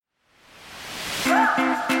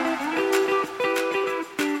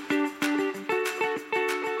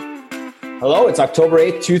Hello, it's October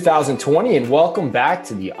 8th, 2020, and welcome back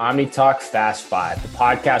to the Omni Talk Fast Five, the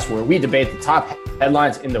podcast where we debate the top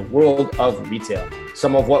headlines in the world of retail.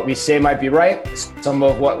 Some of what we say might be right, some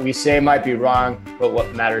of what we say might be wrong, but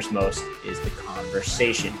what matters most is the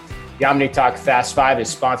conversation. The Omni Talk Fast Five is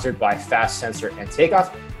sponsored by Fast Sensor and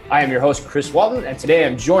Takeoff. I am your host, Chris Walton, and today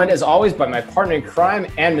I'm joined, as always, by my partner in crime,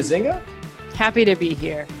 Ann Mazinga. Happy to be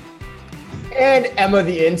here. And Emma,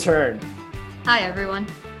 the intern. Hi, everyone.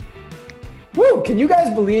 Woo! Can you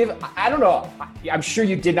guys believe? I don't know. I'm sure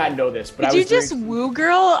you did not know this, but did you just woo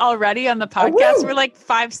girl already on the podcast? We're like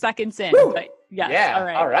 5 seconds in. But yes,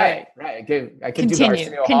 yeah. All right. I can do the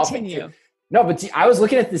Arsenio Hall thing too. No, but I was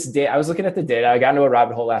looking at this data. I got into a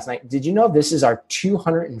rabbit hole last night. Did you know this is our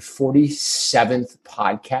 247th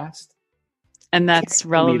podcast? And that's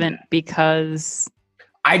relevant because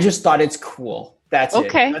I just thought it's cool. That's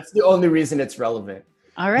okay. It. That's the only reason it's relevant.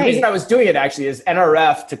 All right. The reason I was doing it actually is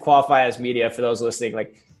NRF, to qualify as media, for those listening,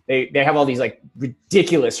 like they have all these like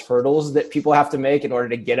ridiculous hurdles that people have to make in order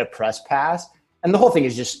to get a press pass. And the whole thing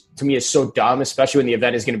is just, to me, is so dumb, especially when the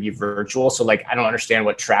event is going to be virtual. So like, I don't understand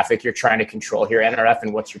what traffic you're trying to control here, NRF,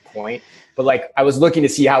 and what's your point. But like, I was looking to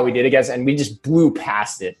see how we did against, and we just blew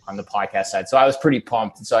past it on the podcast side. So I was pretty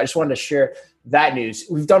pumped. And so I just wanted to share that news.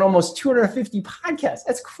 We've done almost 250 podcasts.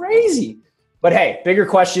 That's crazy. But hey, bigger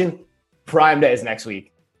question. Prime Day is next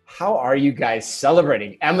week. How are you guys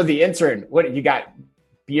celebrating? Emma, the intern, what you got?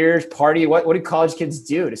 Beers, party? What do college kids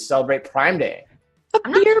do to celebrate Prime Day?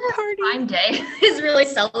 I'm not sure party. Prime Day is really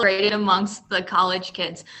celebrated amongst the college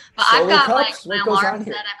kids, but I've got cups? Like my alarm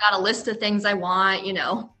set. I've got a list of things I want. You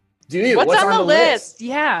know. Do you? What's on the list?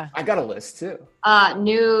 Yeah, I got a list too.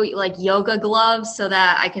 New like yoga gloves so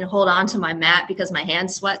that I can hold on to my mat because my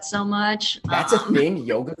hands sweat so much. That's a thing.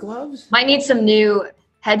 Yoga gloves. Might need some new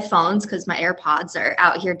headphones because my AirPods are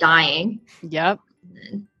out here dying. Yep.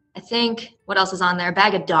 I think what else is on there? A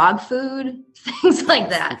bag of dog food, things like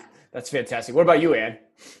that. That's fantastic. What about you, Ann?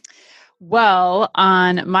 Well,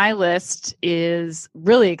 on my list is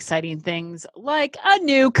really exciting things like a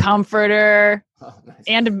new comforter. Oh, nice.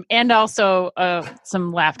 And also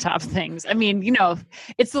some laptop things. I mean, you know,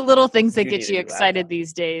 it's the little things that get you excited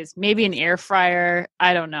these days. Maybe an air fryer.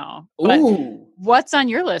 I don't know. But what's on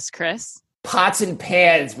your list, Chris? Pots and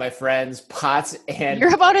pans, my friends. Pots and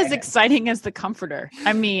You're about as exciting as the comforter.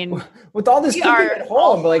 I mean, with all this cooking at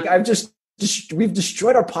home, like we've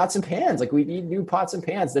destroyed our pots and pans. Like we need new pots and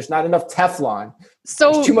pans. There's not enough Teflon.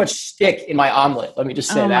 So there's too much stick in my omelet. Let me just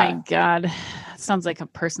say that. Oh my God. That sounds like a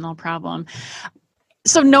personal problem.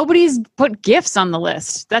 So nobody's put gifts on the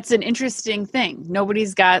list. That's an interesting thing.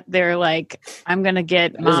 Nobody's got their like, I'm going to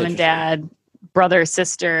get mom and dad, brother,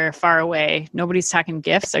 sister, far away. Nobody's talking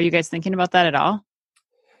gifts. Are you guys thinking about that at all?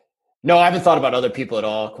 No, I haven't thought about other people at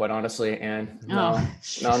all, quite honestly. And no,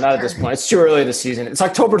 not at this point. It's too early this season. It's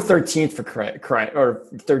October 13th for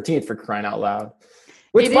crying out loud.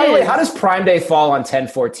 Which, by the way, how does Prime Day fall on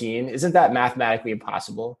 10/14? Isn't that mathematically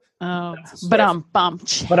impossible? Oh, but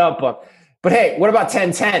hey, what about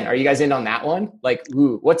 10/10? Are you guys in on that one? Like,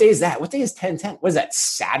 what day is that? What day is 10/10? What is that?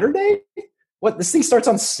 Saturday? What? This thing starts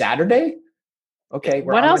on Saturday? Okay.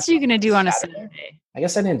 What else are you going to do on a Saturday? I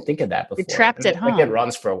guess I didn't think of that before. You're trapped at home. I think it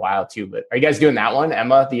runs for a while too, but are you guys doing that one?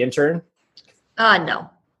 Emma, the intern? No.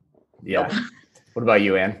 Yeah. Nope. What about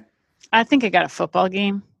you, Ann? I think I got a football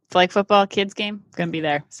game. Flag football, kids game. Going to be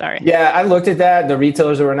there. Sorry. Yeah, I looked at that. The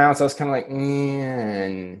retailers that were announced. I was kind of like,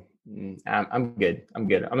 I'm good. I'm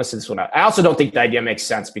going to sit this one out. I also don't think the idea makes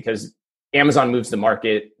sense because Amazon moves the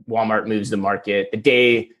market. Walmart moves the market. The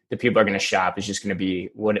day that people are going to shop is just going to be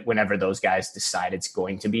whenever those guys decide it's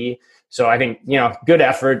going to be. So I think, good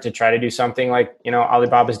effort to try to do something like,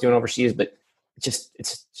 Alibaba's doing overseas, but it's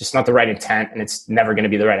just not the right intent, and it's never going to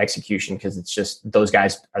be the right execution because it's just those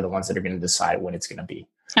guys are the ones that are going to decide when it's going to be.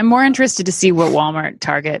 I'm more interested to see what Walmart,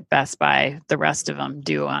 Target, Best Buy, the rest of them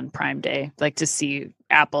do on Prime Day. Like to see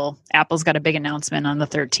Apple's got a big announcement on the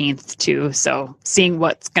 13th too. So seeing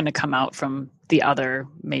what's going to come out from the other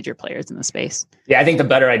major players in the space. Yeah, I think the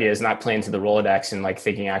better idea is not playing to the Rolodex and like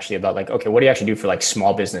thinking actually about like, okay, what do you actually do for like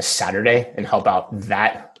small business Saturday and help out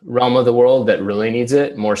that realm of the world that really needs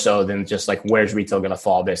it more so than just like where's retail going to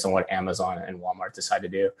fall based on what Amazon and Walmart decide to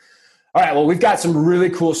do. All right, well, we've got some really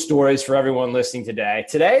cool stories for everyone listening today.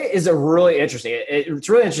 Today is a really interesting. It's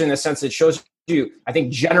really interesting in the sense that it shows you, I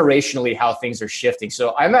think, generationally how things are shifting. So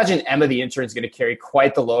I imagine Emma, the intern, is going to carry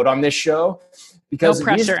quite the load on this show. Because no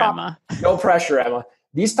pressure, Emma. No pressure, Emma.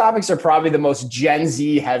 these topics are probably the most Gen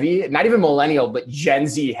Z heavy, not even millennial, but Gen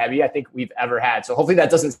Z heavy I think we've ever had. So hopefully that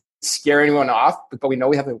doesn't scare anyone off, but we know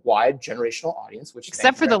we have a wide generational audience, which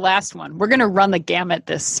except for the last one, we're going to run the gamut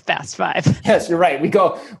this Fast Five. Yes, you're right. We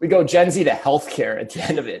go Gen Z to healthcare at the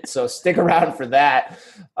end of it. So stick around for that.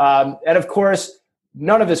 And of course,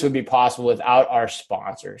 none of this would be possible without our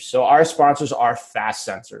sponsors. So our sponsors are Fast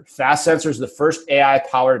Sensor. Fast Sensor is the first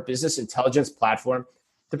AI-powered business intelligence platform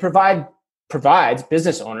to provides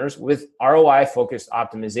business owners with ROI-focused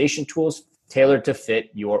optimization tools tailored to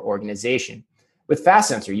fit your organization. With Fast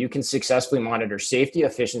Sensor, you can successfully monitor safety,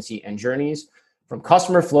 efficiency, and journeys from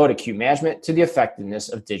customer flow to queue management to the effectiveness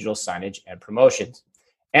of digital signage and promotions.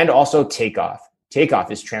 And also Takeoff.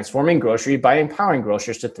 Takeoff is transforming grocery by empowering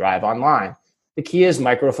grocers to thrive online. The key is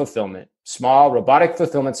micro-fulfillment, small robotic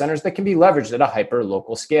fulfillment centers that can be leveraged at a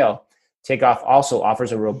hyper-local scale. Takeoff also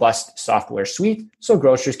offers a robust software suite so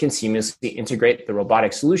grocers can seamlessly integrate the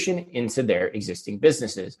robotic solution into their existing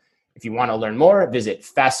businesses. If you want to learn more, visit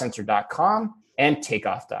fastsensor.com and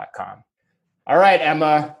takeoff.com. All right,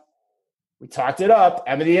 Emma, we talked it up.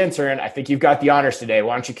 Emma, the intern, I think you've got the honors today.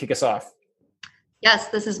 Why don't you kick us off? Yes,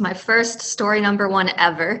 this is my first story number 1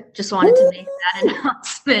 ever. Just wanted to make that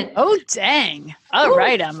announcement. Oh, dang. All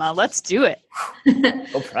right, Emma, let's do it.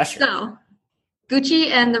 No pressure. So, Gucci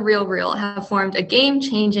and The RealReal have formed a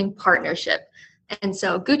game-changing partnership. And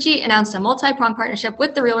so Gucci announced a multi-pronged partnership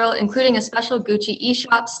with The RealReal, including a special Gucci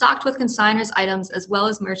e-shop stocked with consigners items, as well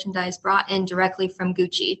as merchandise brought in directly from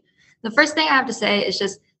Gucci. The first thing I have to say is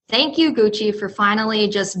just thank you, Gucci, for finally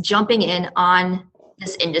just jumping in on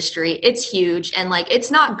this industry. It's huge, and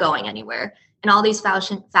it's not going anywhere. And all these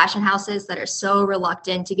fashion houses that are so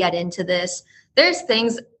reluctant to get into this, there's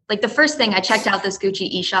things like the first thing I checked out this Gucci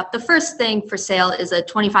e-shop, the first thing for sale is a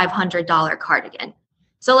 $2,500 cardigan.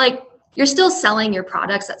 So you're still selling your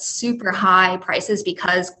products at super high prices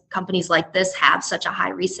because companies like this have such a high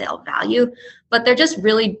resale value, but they're just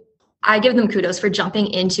really, I give them kudos for jumping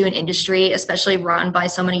into an industry, especially run by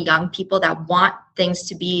so many young people that want things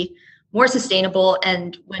to be more sustainable.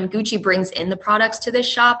 And when Gucci brings in the products to this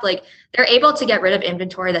shop, they're able to get rid of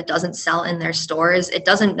inventory that doesn't sell in their stores. It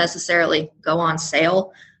doesn't necessarily go on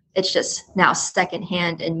sale. It's just now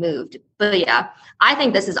secondhand and moved. But yeah, I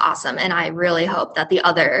think this is awesome. And I really hope that the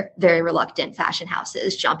other very reluctant fashion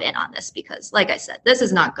houses jump in on this because, like I said, this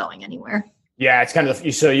is not going anywhere. Yeah, it's kind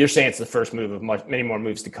of, so you're saying it's the first move of many more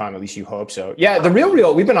moves to come, at least you hope so. Yeah, The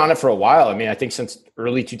RealReal, we've been on it for a while. I mean, I think since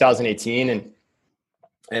early 2018 and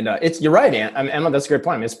it's, you're right, Emma, that's a great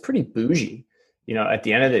point. I mean, it's pretty bougie, at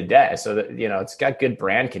the end of the day. So that, it's got good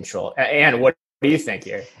brand control. And what do you think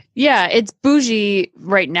here? Yeah, it's bougie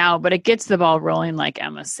right now, but it gets the ball rolling, like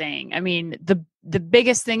Emma's saying. I mean, the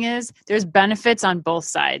biggest thing is there's benefits on both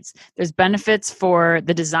sides. There's benefits for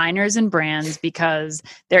the designers and brands because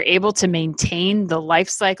they're able to maintain the life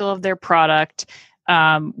cycle of their product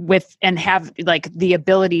and have the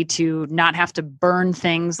ability to not have to burn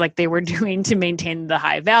things like they were doing to maintain the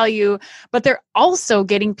high value, but they're also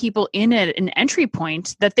getting people in at an entry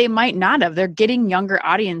point that they might not have. They're getting younger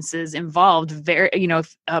audiences involved. A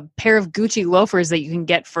pair of Gucci loafers that you can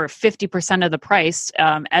get for 50% of the price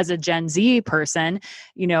as a Gen Z person,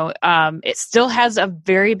 it still has a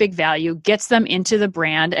very big value, gets them into the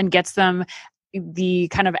brand and gets them the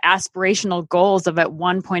kind of aspirational goals of at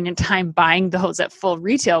one point in time buying those at full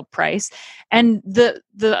retail price. And the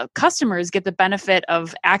customers get the benefit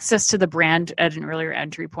of access to the brand at an earlier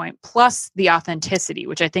entry point, plus the authenticity,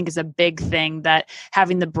 which I think is a big thing that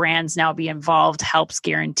having the brands now be involved helps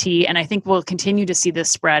guarantee. And I think we'll continue to see this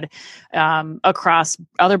spread across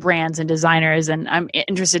other brands and designers. And I'm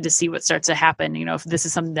interested to see what starts to happen, if this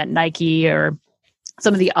is something that Nike or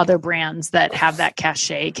some of the other brands that have that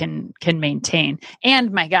cachet can maintain.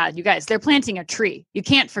 And my God, you guys, they're planting a tree. You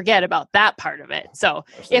can't forget about that part of it. So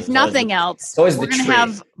if nothing else, we're going to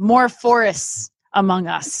have more forests among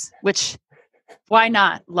us, which why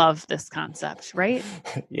not love this concept, right?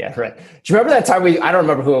 Yeah, right. Do you remember that time I don't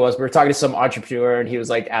remember who it was. We were talking to some entrepreneur and he was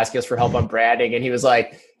asking us for help on branding. And he was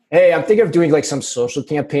like, hey, I'm thinking of doing some social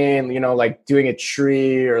campaign, doing a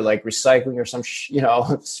tree or recycling or some,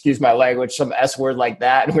 excuse my language, some S word like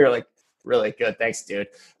that. And we were like, really good. Thanks, dude.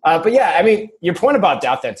 But yeah, I mean, your point about the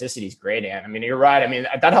authenticity is great, Ann. I mean, you're right. I mean,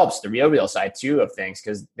 that helps the RealReal side too of things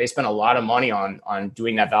because they spend a lot of money on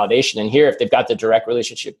doing that validation. And here, if they've got the direct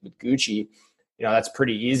relationship with Gucci, that's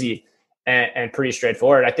pretty easy and pretty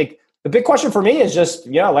straightforward. I think the big question for me is just,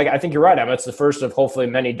 I think you're right, Emma. It's the first of hopefully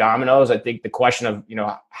many dominoes. I think the question of,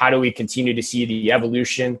 how do we continue to see the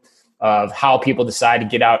evolution of how people decide to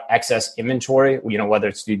get out excess inventory, whether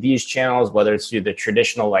it's through these channels, whether it's through the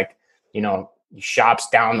traditional, shops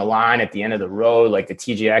down the line at the end of the road, like the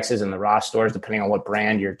TJXs and the Ross stores, depending on what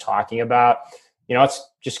brand you're talking about. It's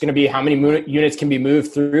just going to be how many units can be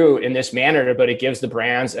moved through in this manner, but it gives the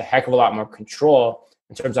brands a heck of a lot more control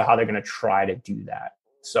in terms of how they're going to try to do that.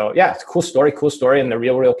 So yeah, it's a cool story. And the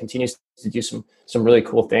Real continues to do some really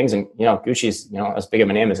cool things. And, Gucci's, as big of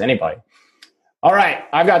a name as anybody. All right.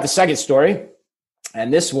 I've got the second story.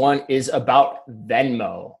 And this one is about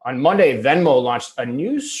Venmo. On Monday, Venmo launched a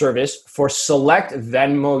new service for select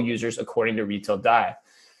Venmo users, according to Retail Dive.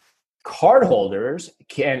 Cardholders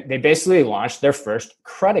they basically launched their first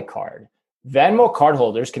credit card. Venmo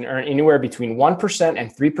cardholders can earn anywhere between 1%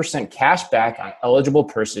 and 3% cash back on eligible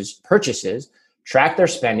purchases, track their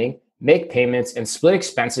spending, make payments, and split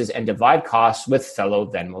expenses and divide costs with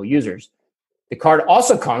fellow Venmo users. The card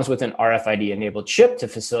also comes with an RFID-enabled chip to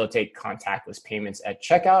facilitate contactless payments at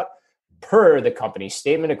checkout, per the company's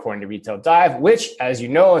statement, according to Retail Dive, which, as you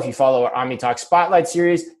know, if you follow our OmniTalk Spotlight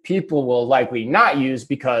series, people will likely not use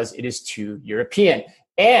because it is too European.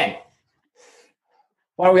 And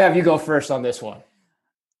why don't we have you go first on this one?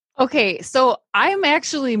 Okay, so I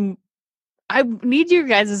need your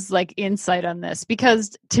guys' insight on this,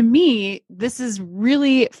 because to me, this is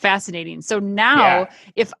really fascinating. So now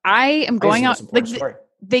if I am going out,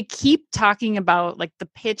 they keep talking about the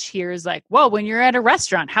pitch here is well, when you're at a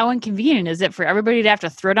restaurant, how inconvenient is it for everybody to have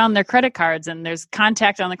to throw down their credit cards, and there's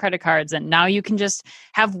contact on the credit cards, and now you can just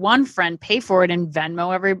have one friend pay for it in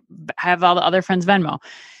Venmo, have all the other friends Venmo.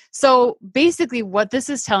 So basically what this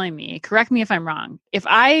is telling me, correct me if I'm wrong, if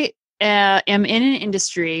I am in an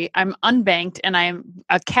industry, I'm unbanked and I'm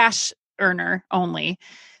a cash earner only,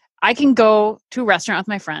 I can go to a restaurant with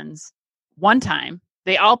my friends one time,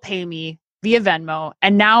 they all pay me via Venmo,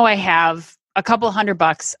 and now I have a couple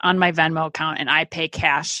 $100 on my Venmo account and I pay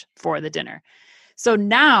cash for the dinner. So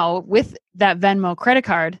now with that Venmo credit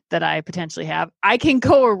card that I potentially have, I can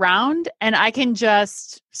go around and I can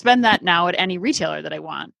just spend that now at any retailer that I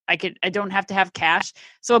want. I don't have to have cash.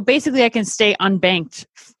 So basically I can stay unbanked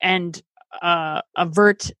and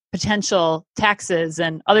avert potential taxes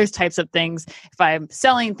and other types of things if I'm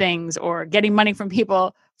selling things or getting money from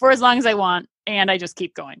people for as long as I want. And I just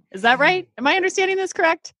keep going. Is that right? Am I understanding this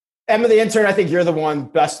correct? Emma, the intern, I think you're the one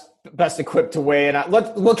best equipped to weigh in.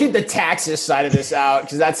 We'll keep the taxes side of this out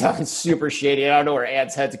because that sounds super shady. I don't know where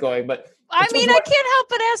Anne's head's going, but I can't help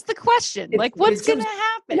but ask the question. What's going to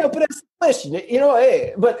happen? But it's a question.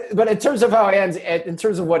 But in terms of what Anne's, at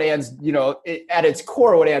its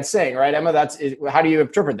core, what Anne's saying, right, Emma? How do you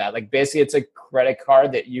interpret that? Basically, it's a credit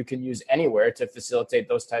card that you can use anywhere to facilitate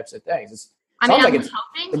those types of things. I'm hoping.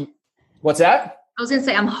 What's that? I was going to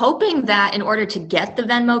say, I'm hoping that in order to get the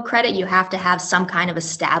Venmo credit, you have to have some kind of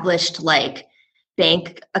established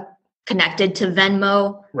bank connected to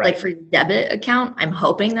Venmo, right, for your debit account. I'm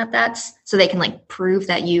hoping that's so they can prove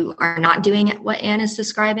that you are not doing what Anne is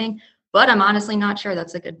describing. But I'm honestly not sure.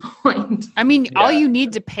 That's a good point. I mean, all you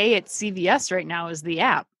need to pay at CVS right now is the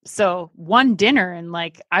app. So one dinner and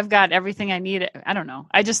I've got everything I need. I don't know.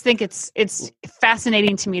 I just think it's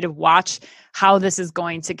fascinating to me to watch how this is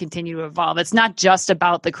going to continue to evolve. It's not just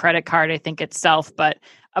about the credit card, I think, itself, but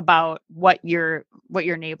about what you're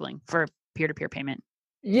enabling for peer-to-peer payment.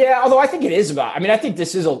 Yeah, although I think it is about. I think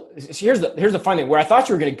this is here's the fun thing. Where I thought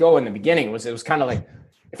you were going to go in the beginning it was kind of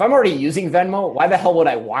if I'm already using Venmo, why the hell would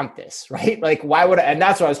I want this, right? Why would I? And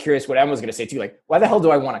that's what I was curious what Emma was going to say too. Why the hell do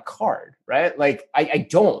I want a card, right? I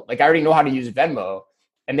don't. I already know how to use Venmo,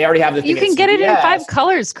 and they already have the thing. You can get it in 5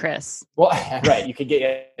 colors, Chris. Well, right. You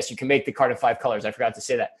can make the card in 5 colors. I forgot to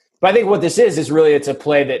say that. But I think what this is really it's a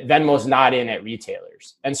play that Venmo's not in at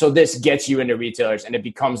retailers. And so this gets you into retailers and it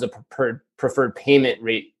becomes the preferred payment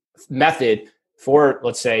rate method for,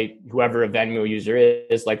 let's say, whoever a Venmo user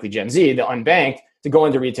is, likely Gen Z, the unbanked, to go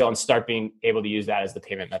into retail and start being able to use that as the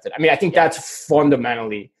payment method. I think that's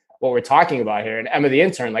fundamentally what we're talking about here. And Emma, the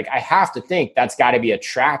intern, I have to think that's got to be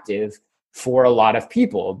attractive for a lot of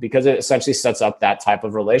people because it essentially sets up that type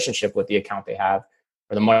of relationship with the account they have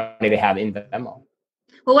or the money they have in Venmo.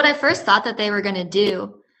 Well, what I first thought that they were going to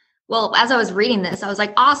do, as I was reading this, I was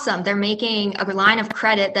like, awesome. They're making a line of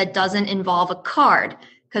credit that doesn't involve a card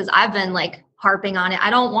because I've been harping on it.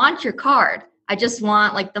 I don't want your card. I just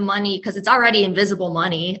want the money because it's already invisible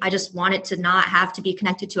money. I just want it to not have to be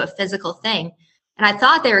connected to a physical thing. And I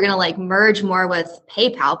thought they were going to merge more with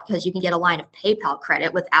PayPal because you can get a line of PayPal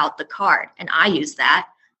credit without the card. And I use that.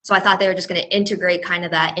 So I thought they were just going to integrate kind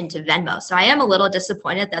of that into Venmo. So I am a little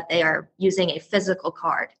disappointed that they are using a physical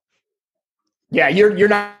card. Yeah, you're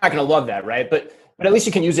not going to love that, right? But at least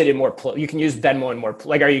you can use it in more. You can use Venmo in more.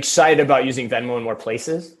 Are you excited about using Venmo in more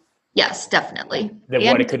places? Yes, definitely.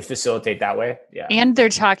 What it could facilitate that way. Yeah. And they're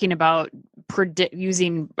talking about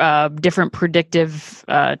using different predictive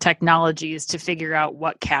technologies to figure out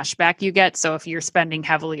what cash back you get. So if you're spending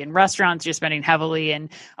heavily in restaurants, you're spending heavily in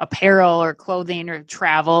apparel or clothing or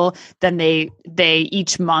travel, then they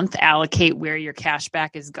each month allocate where your cash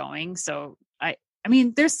back is going. So I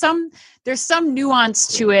mean, there's some nuance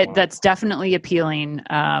to it that's definitely appealing.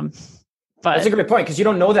 But that's a great point, because you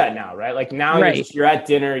don't know that now, right? Like now you're at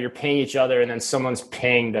dinner, you're paying each other, and then someone's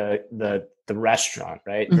paying the restaurant,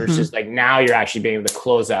 right? Mm-hmm. Versus like now you're actually being able to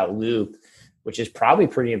close that loop, which is probably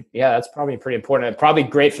that's probably pretty important. And probably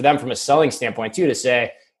great for them from a selling standpoint too, to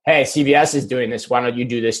say, hey, CVS is doing this. Why don't you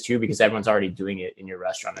do this too? Because everyone's already doing it in your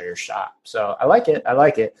restaurant or your shop. So I like it.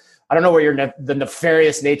 I don't know where the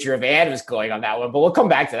nefarious nature of Ann was going on that one, but we'll come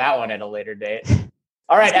back to that one at a later date.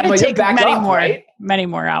 All right, Emma, you're back up, right? Many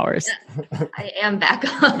more hours. Yes, I am back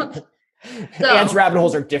up. So, Ann's rabbit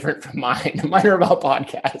holes are different from mine. Mine are about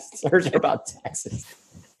podcasts. Hers are about taxes.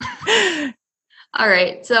 All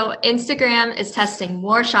right. So Instagram is testing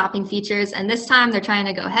more shopping features, and this time they're trying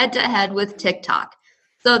to go head to head with TikTok.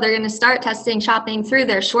 So they're going to start testing shopping through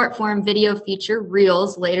their short form video feature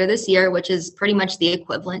Reels later this year, which is pretty much the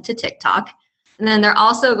equivalent to TikTok. And then they're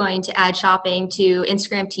also going to add shopping to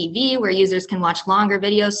Instagram TV, where users can watch longer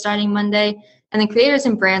videos starting Monday. And then creators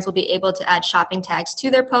and brands will be able to add shopping tags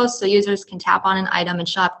to their posts, so users can tap on an item and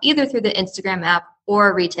shop either through the Instagram app or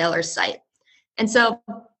a retailer's site. And so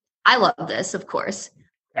I love this, of course.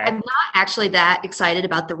 Okay. I'm not actually that excited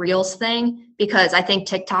about the Reels thing, because I think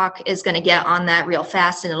TikTok is going to get on that real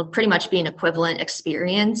fast and it'll pretty much be an equivalent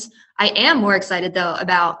experience. I am more excited, though,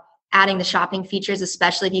 about adding the shopping features,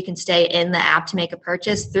 especially if you can stay in the app to make a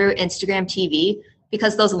purchase through Instagram TV,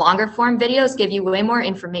 because those longer form videos give you way more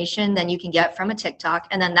information than you can get from a TikTok.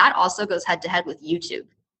 And then that also goes head to head with YouTube.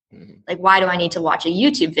 Mm-hmm. Like, why do I need to watch a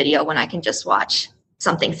YouTube video when I can just watch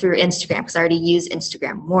something through Instagram? Because I already use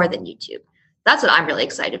Instagram more than YouTube. That's what I'm really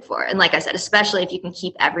excited for. And like I said, especially if you can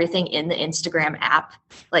keep everything in the Instagram app,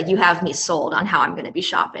 like, you have me sold on how I'm going to be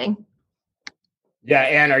shopping. Yeah.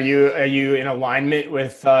 Ann, are you in alignment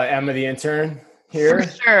with Emma, the intern here? For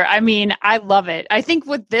sure. I mean, I love it. I think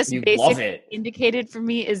what this basically indicated for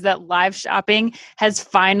me is that live shopping has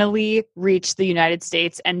finally reached the United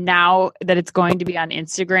States. And now that it's going to be on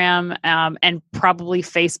Instagram and probably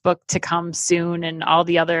Facebook to come soon, and all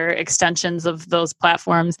the other extensions of those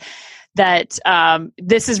platforms, that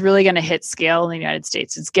this is really going to hit scale in the United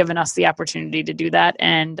States. It's given us the opportunity to do that.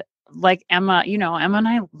 And like Emma, Emma and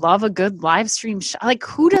I love a good live stream. Like,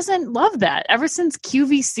 who doesn't love that? Ever since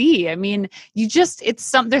QVC, I mean,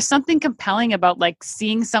 there's something compelling about like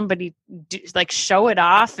seeing somebody show it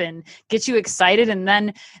off and get you excited. And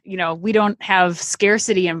then, we don't have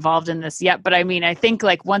scarcity involved in this yet. But I mean, I think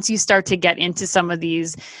like once you start to get into some of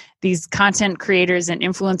these content creators and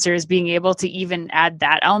influencers being able to even add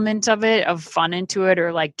that element of fun into it,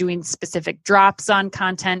 or like doing specific drops on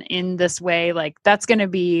content in this way, like that's going to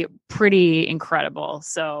be pretty incredible.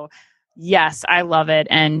 So yes, I love it.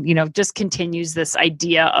 And, just continues this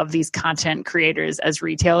idea of these content creators as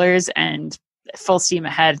retailers, and full steam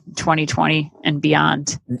ahead 2020 and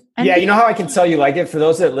beyond. Yeah. You know how I can tell you like it? For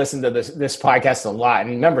those that listen to this podcast a lot,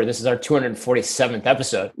 and remember, this is our 247th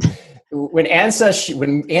episode. When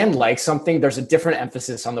Ann likes something, there's a different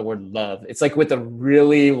emphasis on the word love. It's like with a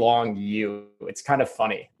really long U. It's kind of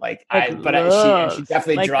funny. She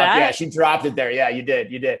definitely like dropped. That? Yeah, she dropped it there. Yeah, you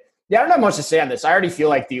did. Yeah, I don't have much to say on this. I already feel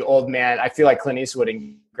like the old man. I feel like Clint Eastwood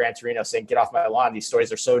and Gran Torino saying, "Get off my lawn." These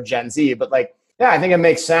stories are so Gen Z, but I think it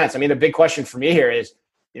makes sense. I mean, the big question for me here is,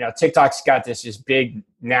 TikTok's got this big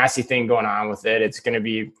nasty thing going on with it. It's going to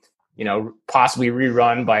be, possibly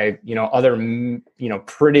rerun by, other,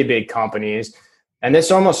 pretty big companies. And this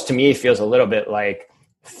almost to me feels a little bit like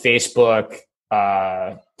Facebook,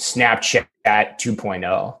 Snapchat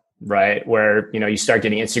 2.0, right? Where, you start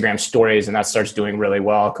getting Instagram stories and that starts doing really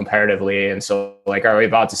well comparatively. And so are we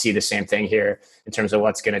about to see the same thing here in terms of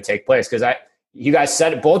what's going to take place? Because you guys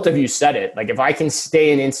said it, both of you said it, like if I can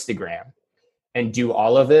stay in Instagram and do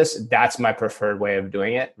all of this, that's my preferred way of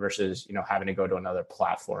doing it versus, having to go to another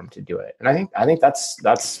platform to do it. And I think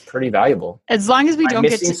that's pretty valuable. As long as we don't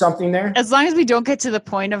get to something there. As long as we don't get to the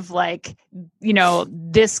point of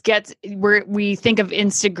this gets where we think of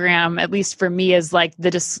Instagram, at least for me, as like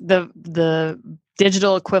the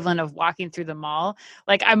digital equivalent of walking through the mall.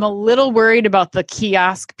 Like, I'm a little worried about the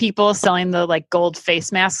kiosk people selling the gold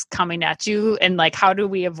face masks coming at you. And how do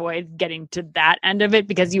we avoid getting to that end of it?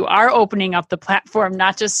 Because you are opening up the platform,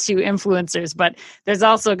 not just to influencers, but there's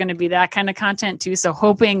also going to be that kind of content too. So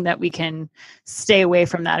hoping that we can stay away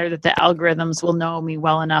from that, or that the algorithms will know me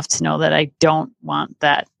well enough to know that I don't want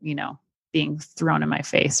that, being thrown in my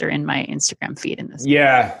face or in my Instagram feed in this.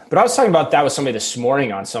 Yeah. But I was talking about that with somebody this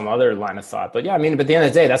morning on some other line of thought. But yeah, I mean, but at the end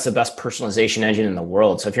of the day, that's the best personalization engine in the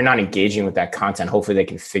world. So if you're not engaging with that content, hopefully they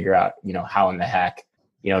can figure out, how in the heck,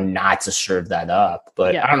 not to serve that up.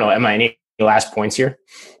 But I don't know. Emma, any last points here?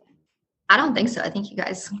 I don't think so. I think you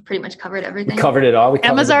guys pretty much covered everything. We covered it all.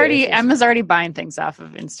 Emma's already buying things off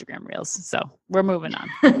of Instagram Reels, so we're moving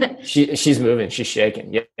on. She's moving. She's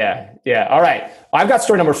shaking. Yeah. All right. I've got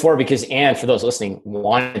story number 4 because Anne, for those listening,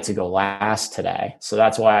 wanted to go last today, so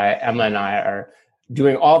that's why Emma and I are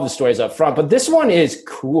doing all the stories up front. But this one is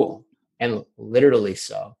cool, and literally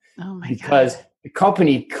so. Oh my god! Because the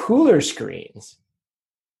company Cooler Screens,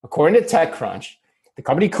 according to TechCrunch, the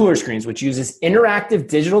company Cooler Screens, which uses interactive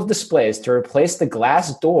digital displays to replace the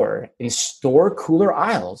glass door in store cooler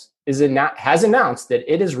aisles, has announced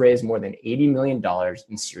that it has raised more than $80 million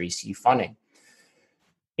in Series C funding.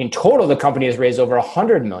 In total, the company has raised over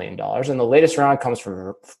 $100 million, and the latest round comes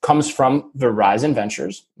from Verizon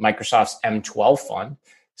Ventures, Microsoft's M12 fund,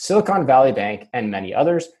 Silicon Valley Bank, and many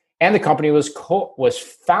others. And the company was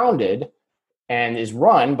founded and is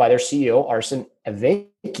run by their CEO, Arsen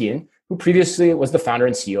Avakian, who previously was the founder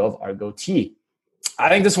and CEO of Argo Tea. I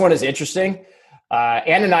think this one is interesting.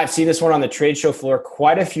 Ann and I have seen this one on the trade show floor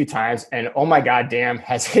quite a few times, and oh my God, damn,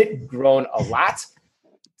 has it grown a lot.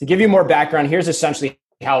 To give you more background, here's essentially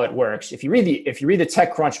how it works. If you read the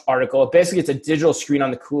TechCrunch article, basically it's a digital screen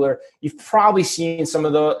on the cooler. You've probably seen some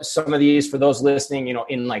of these for those listening,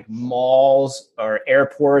 in like malls or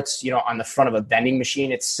airports, on the front of a vending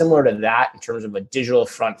machine. It's similar to that in terms of a digital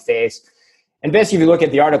front face. And basically, if you look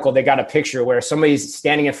at the article, they got a picture where somebody's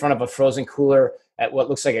standing in front of a frozen cooler at what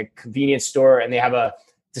looks like a convenience store, and they have a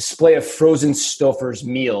display of frozen Stouffer's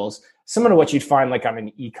meals, similar to what you'd find like on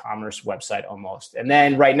an e-commerce website almost. And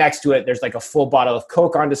then right next to it, there's like a full bottle of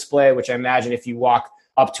Coke on display, which I imagine if you walk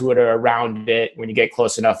up to it or around it, when you get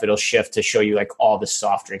close enough, it'll shift to show you like all the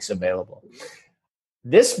soft drinks available.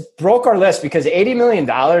 This broke our list because $80 million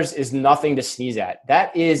is nothing to sneeze at.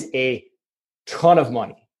 That is a ton of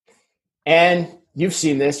money. And you've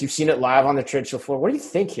seen this. You've seen it live on the trade show floor. What do you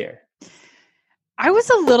think here? I was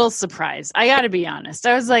a little surprised. I got to be honest.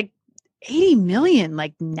 I was like, 80 million,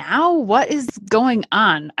 like now what is going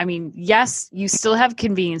on? I mean, yes, you still have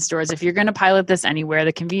convenience stores. If you're going to pilot this anywhere,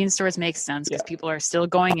 the convenience stores make sense because people are still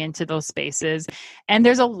going into those spaces. And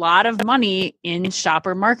there's a lot of money in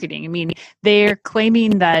shopper marketing. I mean, they're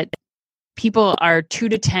claiming that people are 2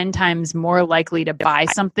 to 10 times more likely to buy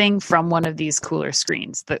something from one of these cooler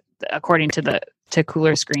screens, according to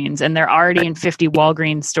Cooler Screens. And they're already in 50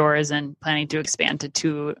 Walgreens stores and planning to expand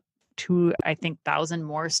to I think 1,000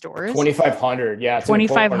 more stores. 2,500, yeah.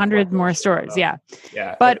 2,500 more stores, yeah.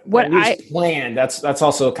 But what I planned, that's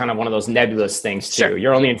also kind of one of those nebulous things too. Sure.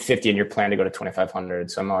 You're only in 50 and you're planning to go to 2,500.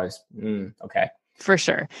 So I'm always okay. For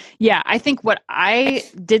sure. Yeah. I think what I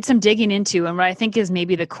did some digging into and what I think is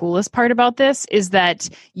maybe the coolest part about this is that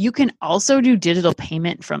you can also do digital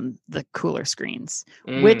payment from the Cooler Screens,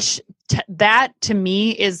 which that to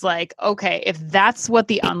me is like, okay, if that's what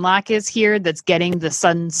the unlock is here, that's getting the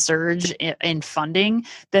sudden surge in funding,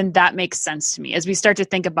 then that makes sense to me as we start to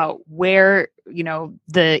think about where,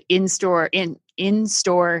 the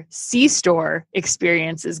in-store C-store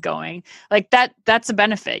experience is going. Like that's a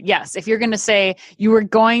benefit. Yes. If you're going to say you were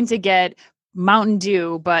going to get Mountain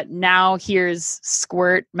Dew, but now here's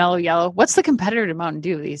Squirt Mellow Yellow. What's the competitor to Mountain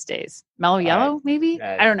Dew these days? Mellow Yellow, maybe?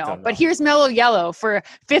 I don't know. But here's Mellow Yellow for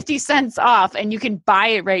 50 cents off, and you can buy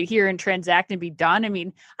it right here and transact and be done. I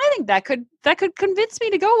mean, I think that could convince me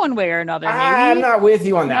to go one way or another. Maybe. I'm not with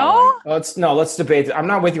you on that one. Let's debate. I'm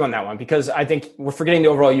not with you on that one because I think we're forgetting the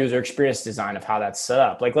overall user experience design of how that's set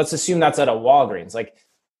up. Like, let's assume that's at a Walgreens. Like,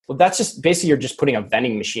 well, that's just basically you're just putting a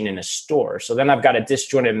vending machine in a store. So then I've got a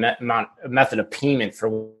disjointed method of payment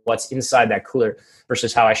for what's inside that cooler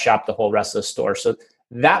versus how I shop the whole rest of the store. So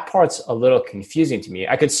that part's a little confusing to me.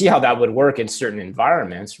 I could see how that would work in certain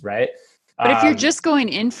environments, right? But if you're just going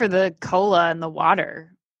in for the cola and the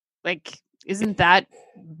water, like, isn't that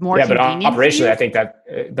more convenient? But operationally, I think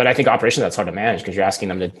operationally that's hard to manage because you're asking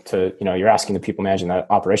them to you're asking the people managing that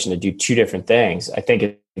operation to do two different things. I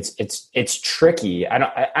think it's tricky.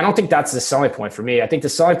 I don't think that's the selling point for me. I think the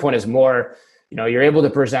selling point is more, you're able to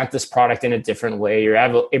present this product in a different way. You're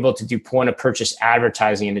able to do point of purchase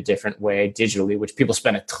advertising in a different way digitally, which people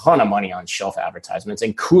spend a ton of money on shelf advertisements,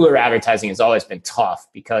 and cooler advertising has always been tough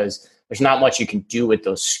because there's not much you can do with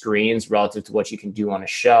those screens relative to what you can do on a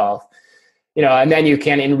shelf. And then you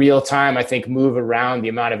can, in real time, I think, move around the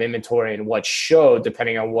amount of inventory and what's showed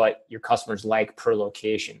depending on what your customers like per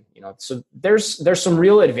location. So there's some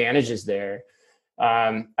real advantages there.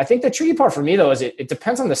 I think the tricky part for me though is it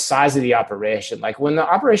depends on the size of the operation. Like when the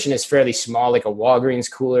operation is fairly small, like a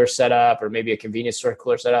Walgreens cooler setup or maybe a convenience store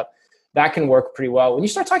cooler setup, that can work pretty well. When you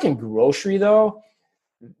start talking grocery though,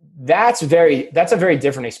 that's a very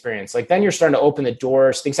different experience. Like then you're starting to open the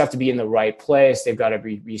doors. Things have to be in the right place. They've got to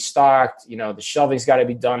be restocked. The shelving's got to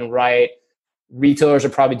be done right. Retailers are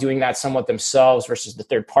probably doing that somewhat themselves versus the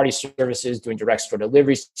third party services doing direct store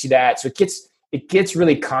deliveries to that. So it gets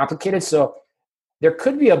really complicated. So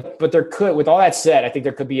with all that said, I think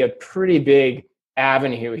there could be a pretty big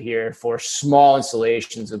avenue here for small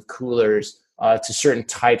installations of coolers to certain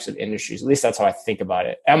types of industries. At least that's how I think about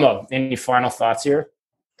it. Emma, any final thoughts here?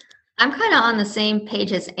 I'm kind of on the same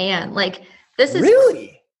page as Anne. Like this is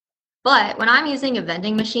really, but when I'm using a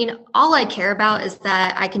vending machine, all I care about is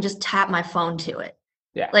that I can just tap my phone to it.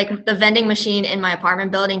 Yeah. Like the vending machine in my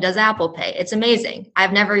apartment building does Apple Pay. It's amazing.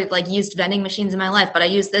 I've never used vending machines in my life, but I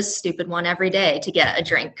use this stupid one every day to get a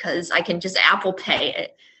drink because I can just Apple Pay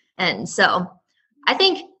it. And so I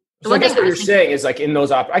think I guess what you're saying is like in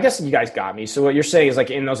those I guess you guys got me. So what you're saying is like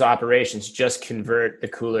in those operations, just convert the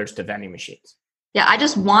coolers to vending machines. Yeah, I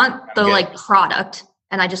just want the product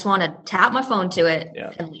and I just want to tap my phone to it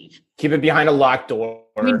and leave. Keep it behind a locked door.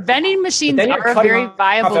 I mean, vending machines are a very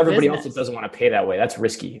viable everybody business. else that doesn't want to pay that way. That's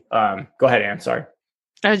risky. Go ahead, Ann. Sorry.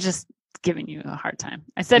 I was just giving you a hard time.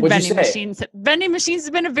 I said vending machines. Vending machines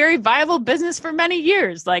have been a very viable business for many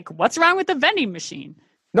years. Like, what's wrong with the vending machine?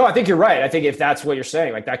 No, I think you're right. I think if that's what you're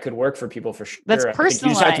saying, like that could work for people for sure. That's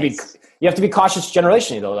personalized. You have to be cautious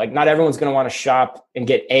generationally though. Like not everyone's going to want to shop and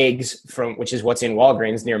get eggs which is what's in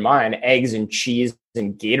Walgreens near mine, eggs and cheese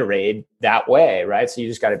and Gatorade that way, right? So you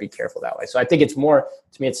just got to be careful that way. So I think it's more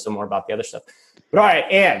still more about the other stuff. But all right,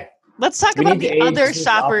 Ann. Let's talk about the other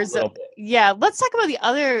shoppers. Yeah, let's talk about the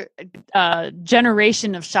other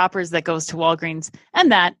generation of shoppers that goes to Walgreens, and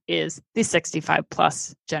that is the 65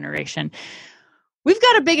 plus generation. We've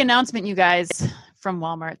got a big announcement, you guys, from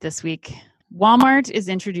Walmart this week. Walmart is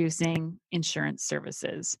introducing insurance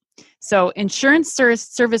services. So Insurance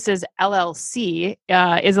Services LLC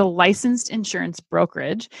is a licensed insurance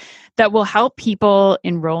brokerage that will help people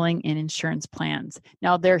enrolling in insurance plans.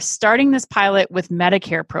 Now, they're starting this pilot with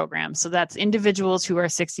Medicare programs. So that's individuals who are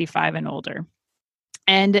 65 and older.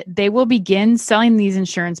 And they will begin selling these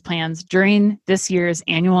insurance plans during this year's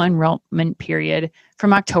annual enrollment period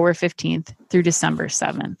from October 15th through December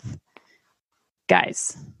 7th.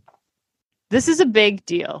 Guys, this is a big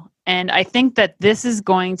deal. And I think that this is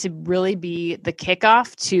going to really be the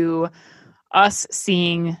kickoff to us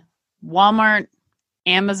seeing Walmart,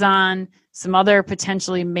 Amazon, some other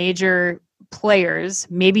potentially major players,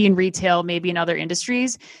 maybe in retail, maybe in other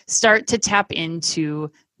industries, start to tap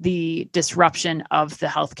into the disruption of the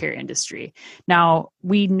healthcare industry. Now,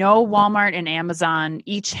 we know Walmart and Amazon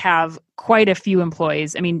each have quite a few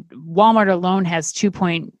employees. I mean, Walmart alone has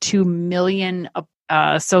 2.2 million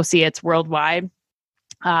associates worldwide.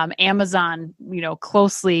 Amazon,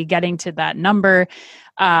 closely getting to that number.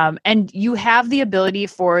 And you have the ability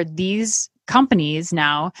for these companies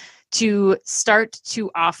now to start to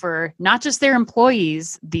offer not just their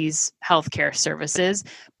employees these healthcare services,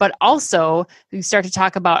 but also we start to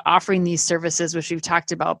talk about offering these services, which we've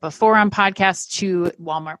talked about before on podcasts, to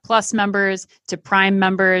Walmart Plus members, to Prime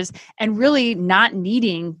members, and really not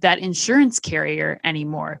needing that insurance carrier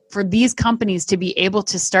anymore. For these companies to be able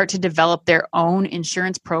to start to develop their own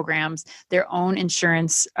insurance programs, their own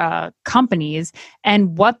insurance companies,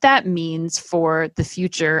 and what that means for the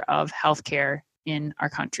future of healthcare in our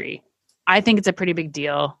country. I think it's a pretty big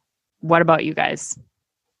deal. What about you guys?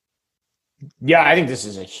 Yeah, I think this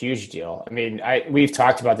is a huge deal. I mean, we've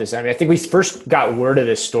talked about this. I mean, I think we first got word of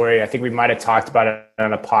this story. I think we might have talked about it on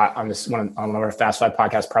one of our Fast Five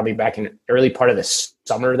podcasts, probably back in the early part of the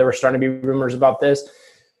summer. There were starting to be rumors about this.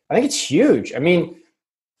 I think it's huge. I mean,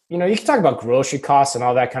 you can talk about grocery costs and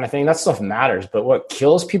all that kind of thing. That stuff matters. But what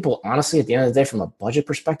kills people, honestly, at the end of the day, from a budget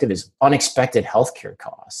perspective, is unexpected healthcare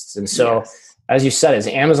costs. And so, as you said, as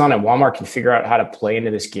Amazon and Walmart can figure out how to play into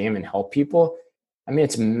this game and help people, I mean,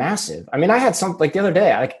 it's massive. I mean, I had some, like the other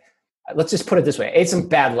day, let's just put it this way. I ate some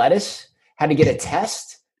bad lettuce, had to get a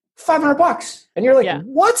test, $500. And you're like,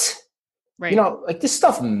 what? Right. This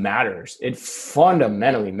stuff matters. It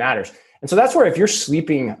fundamentally matters. And so that's where if you're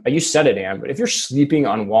sleeping, you said it, Ann, but if you're sleeping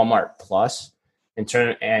on Walmart Plus and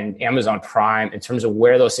Amazon Prime in terms of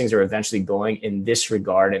where those things are eventually going in this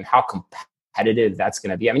regard and how competitive that's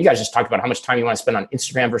going to be. I mean, you guys just talked about how much time you want to spend on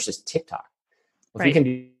Instagram versus TikTok. If you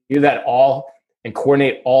can do that all and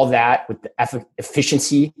coordinate all that with the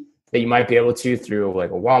efficiency that you might be able to through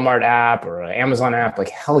like a Walmart app or an Amazon app, like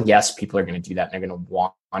hell yes, people are going to do that. And they're going to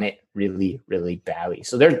want it really, really badly.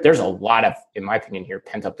 So there's a lot of, in my opinion here,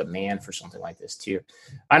 pent up demand for something like this too.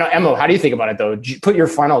 I know, Emma, how do you think about it though? Put your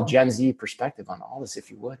final Gen Z perspective on all this, if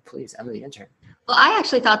you would, please, Emma, the intern. Well, I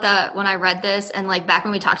actually thought that when I read this and like back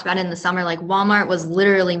when we talked about it in the summer, like Walmart was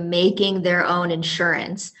literally making their own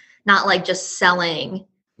insurance, not like just selling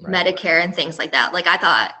Medicare and things like that. Like I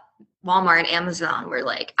thought Walmart and Amazon were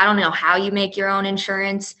like, I don't know how you make your own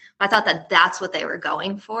insurance, but I thought that that's what they were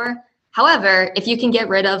going for. However, if you can get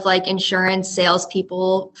rid of like insurance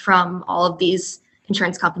salespeople from all of these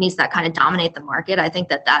insurance companies that kind of dominate the market, I think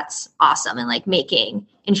that that's awesome. And like making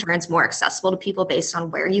insurance more accessible to people based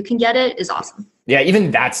on where you can get it is awesome. Yeah,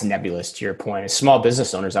 even that's nebulous to your point. As small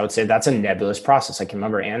business owners, I would say that's a nebulous process. I can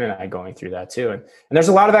remember Ann and I going through that too. And there's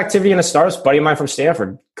a lot of activity in a startup. Buddy of mine from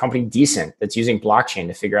Stanford, company Decent, that's using blockchain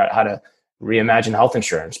to figure out how to reimagine health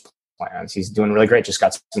insurance plans. He's doing really great. Just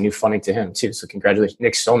got some new funding to him too. So congratulations,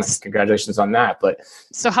 Nick Stolman. Congratulations on that. But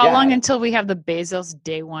so how long until we have the Bezos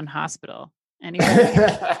Day One Hospital?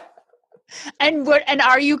 Anyway. And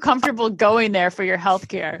are you comfortable going there for your health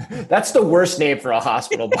care? That's the worst name for a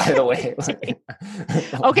hospital, by the way.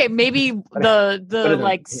 Okay, maybe the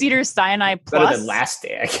like Cedar Sinai Plus. Better than Last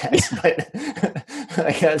Day, I guess. But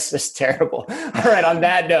like, that's just terrible. All right, on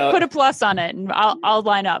that note, put a plus on it, and I'll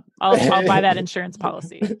line up. I'll buy that insurance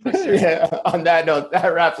policy. For sure. Yeah. On that note, that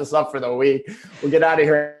wraps us up for the week. We'll get out of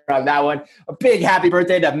here on that one. A big happy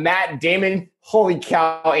birthday to Matt Damon. Holy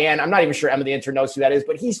cow, Ann. I'm not even sure Emma the intern knows who that is,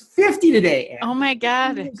 but he's 50 today, Ann. Oh my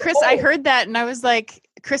God. Chris, I heard that and I was like,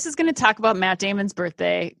 Chris is going to talk about Matt Damon's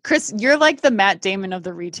birthday. Chris, you're like the Matt Damon of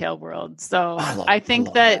the retail world. So I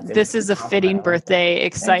think that this is a fitting birthday,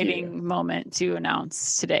 exciting moment to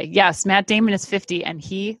announce today. Yes, Matt Damon is 50 and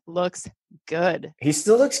he looks good. He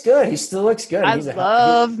still looks good. I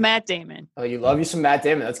love Matt Damon. Oh, you love you some Matt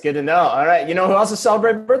Damon. That's good to know. All right. You know who else is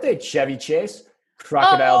celebrating birthday? Chevy Chase,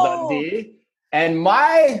 Crocodile Dundee. And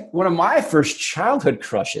one of my first childhood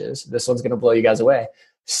crushes, this one's going to blow you guys away,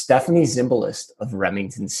 Stephanie Zimbalist of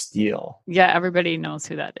Remington Steel. Yeah, everybody knows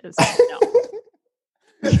who that is.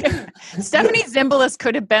 Stephanie Zimbalist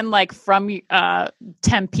could have been like from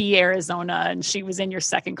Tempe, Arizona, and she was in your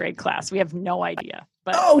second grade class. We have no idea.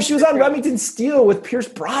 But she was on Remington Steel with Pierce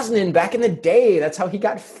Brosnan back in the day. That's how he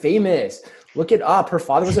got famous. Look it up. Her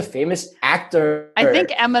father was a famous actor. I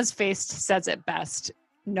think Emma's face says it best.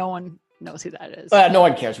 No one knows who that is. No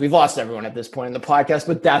one cares. We've lost everyone at this point in the podcast,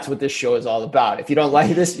 but that's what this show is all about. If you don't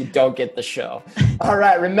like this, you don't get the show. All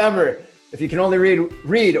right. Remember, if you can only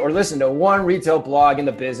read or listen to one retail blog in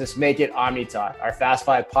the business, make it OmniTalk. Our Fast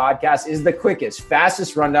Five podcast is the quickest,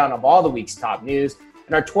 fastest rundown of all the week's top news.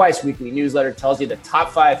 And our twice weekly newsletter tells you the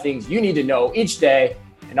top 5 things you need to know each day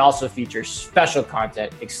and also features special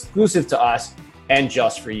content exclusive to us and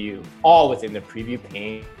just for you, all within the preview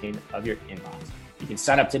pane of your inbox. You can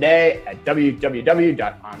sign up today at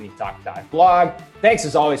www.omnitalk.blog. Thanks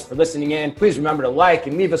as always for listening in. Please remember to like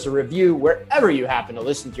and leave us a review wherever you happen to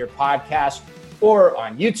listen to your podcast or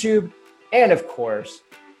on YouTube. And of course,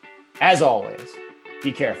 as always,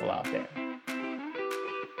 be careful out there.